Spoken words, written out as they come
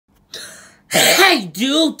Hey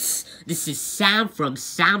dudes! This is Sam from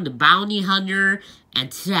Sam the Bounty Hunter,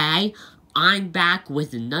 and today I'm back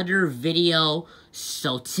with another video.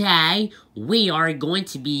 So today we are going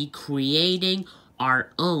to be creating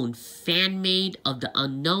our own fan-made of the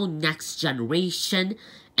unknown next generation,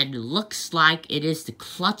 and it looks like it is the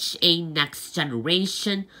Clutch A next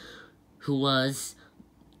generation, who was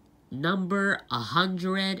number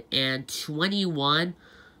 121.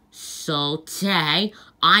 So today,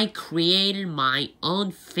 I created my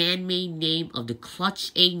own fan-made name of the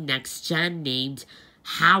Clutch A Next Gen named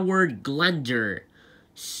Howard Glender.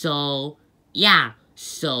 So, yeah.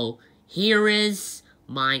 So, here is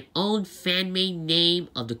my own fan-made name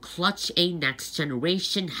of the Clutch A Next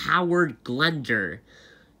Generation Howard Glender.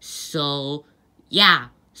 So, yeah.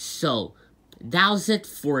 So, that was it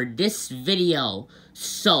for this video.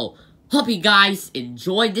 So, hope you guys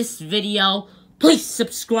enjoyed this video. Please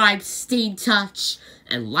subscribe, stay in touch,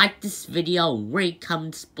 and like this video, rate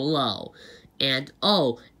comments below. And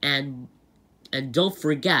and don't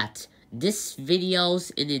forget, this video's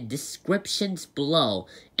in the descriptions below.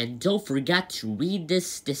 And don't forget to read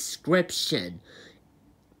this description.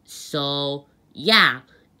 So, yeah.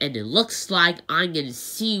 And it looks like I'm gonna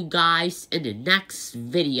see you guys in the next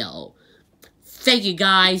video. Thank you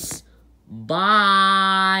guys.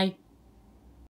 Bye.